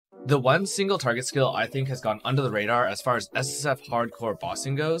The one single target skill I think has gone under the radar as far as SSF hardcore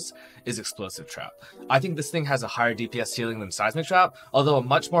bossing goes is Explosive Trap. I think this thing has a higher DPS ceiling than Seismic Trap, although a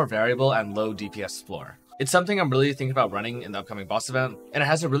much more variable and low DPS floor. It's something I'm really thinking about running in the upcoming boss event, and it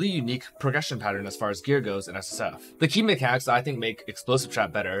has a really unique progression pattern as far as gear goes in SSF. The key mechanics that I think make Explosive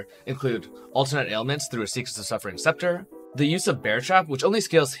Trap better include alternate ailments through a Secrets of Suffering Scepter, the use of Bear Trap, which only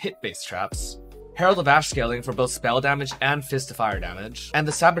scales hit-based traps, Herald of Ash scaling for both spell damage and fist to fire damage, and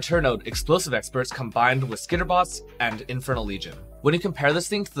the Saboteur node Explosive Experts combined with Skitterbots and Infernal Legion. When you compare this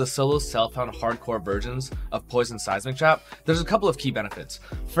thing to the solo self-found hardcore versions of Poison Seismic Trap, there's a couple of key benefits.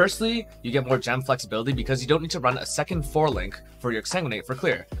 Firstly, you get more gem flexibility because you don't need to run a second 4-link for your Exsanguinate for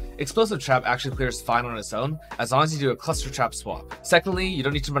clear. Explosive Trap actually clears fine on its own, as long as you do a Cluster Trap swap. Secondly, you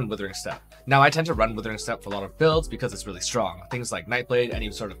don't need to run Withering Step. Now, I tend to run Withering Step for a lot of builds because it's really strong, things like Nightblade and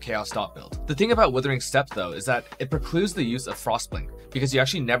even sort of Chaos Dot build. The thing about Withering Step though is that it precludes the use of Frostblink, because you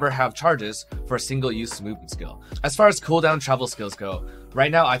actually never have charges for a single use movement skill. As far as cooldown travel skills go,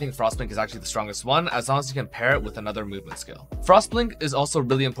 right now I think Frostblink is actually the strongest one, as long as you can pair it with another movement skill. Frostblink is also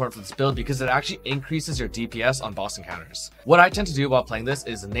really important for this build because it actually increases your DPS on boss encounters. What I tend to do while playing this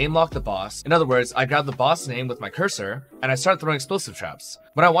is name lock the boss. In other words, I grab the boss name with my cursor and I start throwing explosive traps.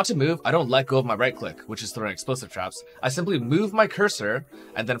 When I want to move, I don't let go of my right click, which is throwing explosive traps. I simply move my cursor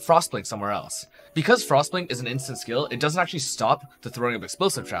and then Frostblink somewhere else. Because Frostblink is an instant skill, it doesn't actually stop the throwing of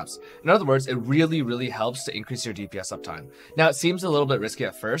explosive traps. In other words, it really helps to increase your DPS uptime. Now, it seems a little bit risky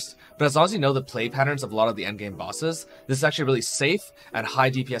at first, but as long as you know the play patterns of a lot of the endgame bosses, this is actually a really safe and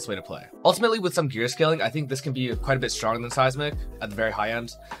high DPS way to play. Ultimately, with some gear scaling, I think this can be quite a bit stronger than Seismic at the very high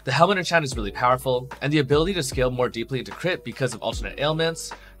end. The Helmet enchant is really powerful, and the ability to scale more deeply into crit because of alternate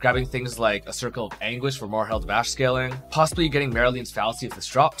ailments, grabbing things like a Circle of Anguish for more Herald of Ash scaling, possibly getting Meryleen's Fallacy if this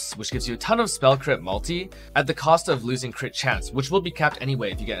drops, which gives you a ton of spell crit multi, at the cost of losing crit chance, which will be capped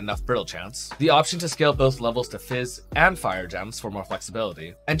anyway if you get enough brittle chance, the option to scale both levels to Fizz and Fire Gems for more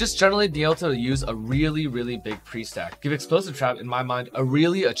flexibility, and just generally being able to use a really big pre-stack, give Explosive Trap, in my mind, a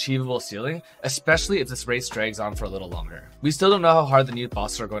really achievable ceiling, especially if this race drags on for a little longer. We still don't know how hard the new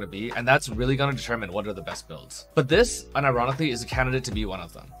bosses are going to be, and that's really going to determine what are the best builds. But this, unironically, is a candidate to be one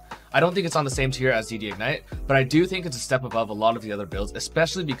of them. I don't think it's on the same tier as DD Ignite, but I do think it's a step above a lot of the other builds,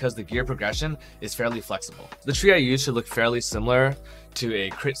 especially because the gear progression is fairly flexible. The tree I use should look fairly similar to a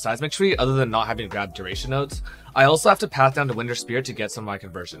crit seismic tree, other than not having to grab duration nodes. I also have to path down to Winter Spirit to get some of my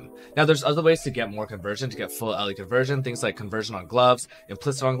conversion. Now, there's other ways to get more conversion, to get full LE conversion, things like conversion on gloves,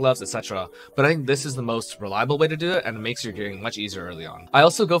 implicit on gloves, etc. But I think this is the most reliable way to do it, and it makes your gearing much easier early on. I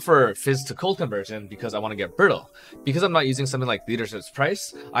also go for Fizz to cold conversion because I want to get brittle. Because I'm not using something like Leadership's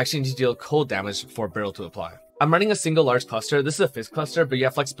Price, I actually need to deal cold damage for brittle to apply. I'm running a single large cluster. This is a Fizz cluster, but you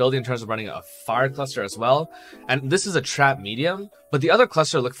have flexibility in terms of running a fire cluster as well. And this is a trap medium, but the other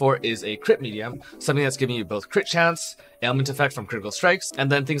cluster I look for is a crit medium, something that's giving you both crit chance, ailment effect from critical strikes,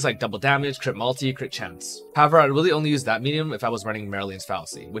 and then things like double damage, crit multi, crit chance. However, I'd really only use that medium if I was running Meryleen's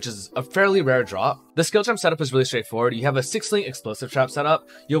Fallacy, which is a fairly rare drop. The skill trap setup is really straightforward. You have a 6-link explosive trap setup.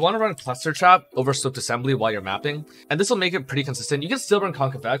 You'll want to run cluster trap over swift assembly while you're mapping, and this will make it pretty consistent. You can still run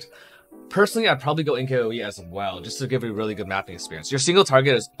conk effect. Personally, I'd probably go NKOE as well, just to give you a really good mapping experience. Your single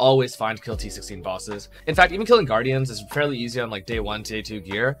target is always fine to kill T16 bosses. In fact, even killing Guardians is fairly easy on like day 1 to day 2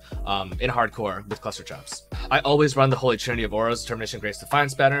 gear in hardcore with cluster traps. I always run the Holy Trinity of Auras, Determination, Grace,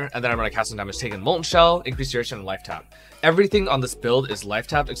 Defiance banner, and then I run a Casting Damage Taken Molten Shell, Increase Duration, and Life Tap. Everything on this build is life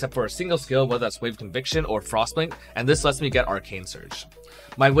tapped except for a single skill, whether that's Wave Conviction or Frostblink, and this lets me get Arcane Surge.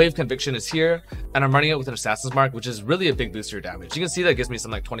 My Wave Conviction is here, and I'm running it with an Assassin's Mark, which is really a big booster of damage. You can see that gives me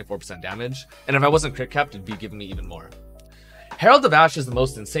something like 24% damage, and if I wasn't crit capped, it'd be giving me even more. Herald of Ash is the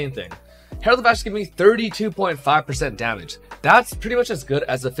most insane thing. Herald of Ash is giving me 32.5% damage. That's pretty much as good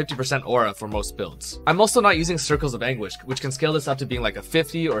as a 50% aura for most builds. I'm also not using Circles of Anguish, which can scale this up to being like a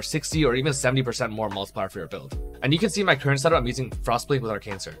 50 or 60 or even 70% more multiplier for your build. And you can see my current setup, I'm using Frostblink with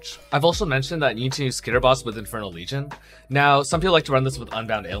Arcane Surge. I've also mentioned that you need to use Skitterbots with Infernal Legion. Now, some people like to run this with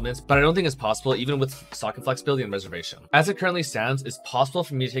Unbound Ailments, but I don't think it's possible even with socket flexibility and reservation. As it currently stands, it's possible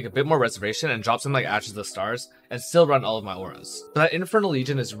for me to take a bit more reservation and drop something like Ashes of the Stars and still run all of my auras. But that Infernal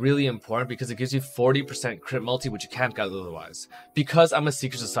Legion is really important because it gives you 40% crit multi, which you can't get otherwise. Because I'm a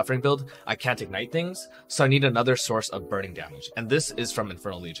Secrets of Suffering build, I can't ignite things, so I need another source of burning damage, and this is from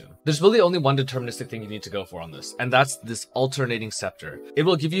Infernal Legion. There's really only one deterministic thing you need to go for on this, and that's this Alternating Scepter. It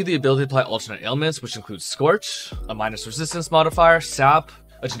will give you the ability to apply alternate ailments, which includes Scorch, a minus resistance modifier, Sap,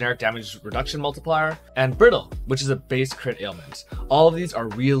 a generic damage reduction multiplier, and Brittle, which is a base crit ailment. All of these are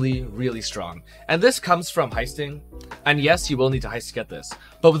really, really strong. And this comes from heisting, and yes, you will need to heist to get this.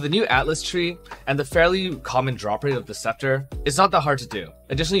 But with the new Atlas tree and the fairly common drop rate of the Scepter, it's not that hard to do.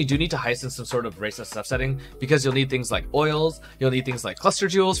 Additionally, you do need to heist in some sort of race SSF setting because you'll need things like oils, you'll need things like cluster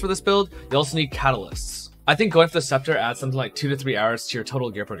jewels for this build, you also need catalysts. I think going for the Scepter adds something like 2 to 3 hours to your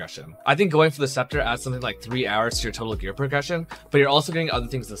total gear progression. But you're also getting other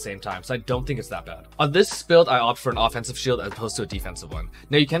things at the same time, so I don't think it's that bad. On this build, I opt for an offensive shield as opposed to a defensive one.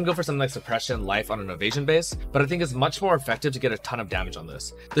 Now, you can go for something like suppression, life on an evasion base, but I think it's much more effective to get a ton of damage on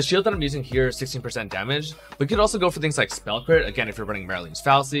this. The shield that I'm using here is 16% damage, but you could also go for things like spell crit, again if you're running Marilyn's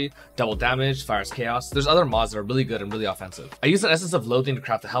Fallacy, double damage, Fire's Chaos. There's other mods that are really good and really offensive. I use an Essence of Loathing to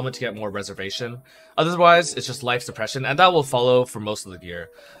craft the helmet to get more reservation. Otherwise, it's just life suppression, and that will follow for most of the gear.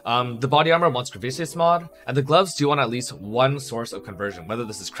 The body armor wants Gravitas mod, and the gloves do want at least one source of conversion, whether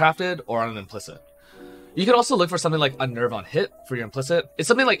this is crafted or on an implicit. You can also look for something like Unnerve on hit for your implicit. It's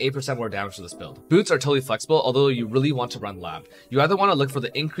something like 8% more damage for this build. Boots are totally flexible, although you really want to run lab. You either want to look for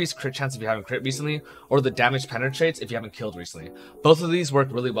the increased crit chance if you haven't crit recently, or the damage penetrates if you haven't killed recently. Both of these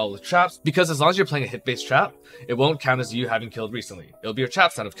work really well with traps, because as long as you're playing a hit-based trap, it won't count as you having killed recently. It'll be your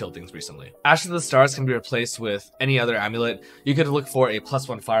traps that have killed things recently. Ashes of the Stars can be replaced with any other amulet. You could look for a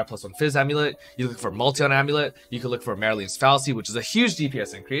 +1 fire, +1 fizz amulet. You look for Multion amulet. You could look for Marilyn's Fallacy, which is a huge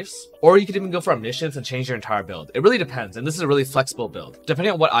DPS increase. Or you could even go for Omniscience and change your entire build. It really depends, and this is a really flexible build.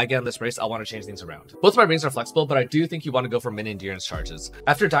 Depending on what I get in this race, I'll want to change things around. Both my rings are flexible, but I do think you want to go for mini endurance charges.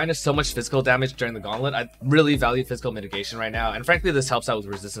 After dying to so much physical damage during the gauntlet, I really value physical mitigation right now, and frankly this helps out with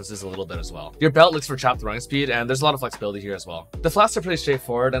resistances a little bit as well. Your belt looks for trap throwing speed, and there's a lot of flexibility here as well. The flasks are pretty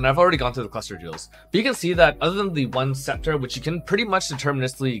straightforward, and I've already gone through the cluster jewels. But you can see that other than the one scepter, which you can pretty much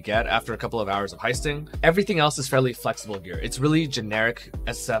deterministically get after a couple of hours of heisting, everything else is fairly flexible gear. It's really generic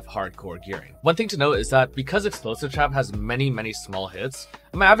SSF hardcore gearing. One thing to note is that because explosive trap has many small hits,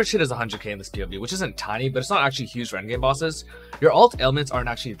 my average hit is 100k in this POV, which isn't tiny, but it's not actually huge for endgame bosses. Your alt ailments aren't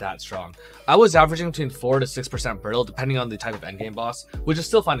actually that strong. I was averaging between 4 to 6% brittle depending on the type of endgame boss, which is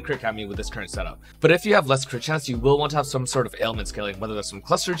still fine to crit count me with this current setup. But if you have less crit chance, you will want to have some sort of ailment scaling, whether that's from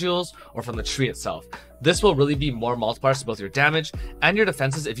cluster jewels or from the tree itself. This will really be more multipliers to both your damage and your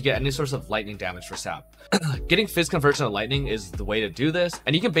defenses if you get any source of lightning damage for sap. Getting fizz conversion to lightning is the way to do this,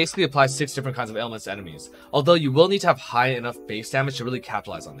 and you can basically apply 6 different kinds of ailments to enemies, although you will need to have high enough base damage to really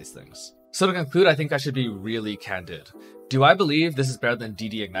capitalize on these things. So to conclude, I think I should be really candid. Do I believe this is better than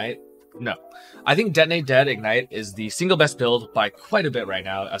DD Ignite? No. I think Detonate Dead Ignite is the single best build by quite a bit right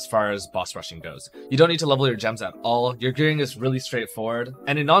now as far as boss rushing goes. You don't need to level your gems at all, your gearing is really straightforward,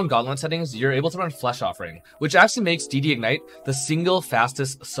 and in non-gauntlet settings, you're able to run Flesh Offering, which actually makes DD Ignite the single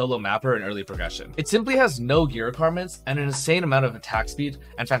fastest solo mapper in early progression. It simply has no gear requirements and an insane amount of attack speed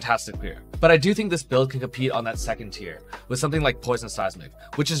and fantastic clear. But I do think this build can compete on that second tier, with something like Poison Seismic,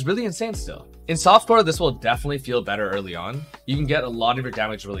 which is really insane still. In softcore, this will definitely feel better early on. You can get a lot of your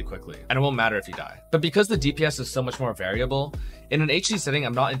damage really quickly, and it won't matter if you die. But because the DPS is so much more variable, in an HD setting,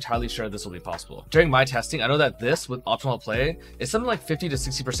 I'm not entirely sure this will be possible. During my testing, I know that this, with optimal play, is something like 50 to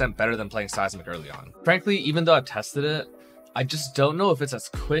 60% better than playing Seismic early on. Frankly, even though I've tested it, I just don't know if it's as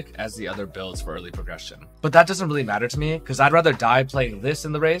quick as the other builds for early progression. But that doesn't really matter to me, because I'd rather die playing this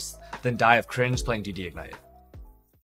in the race than die of cringe playing DD Ignite.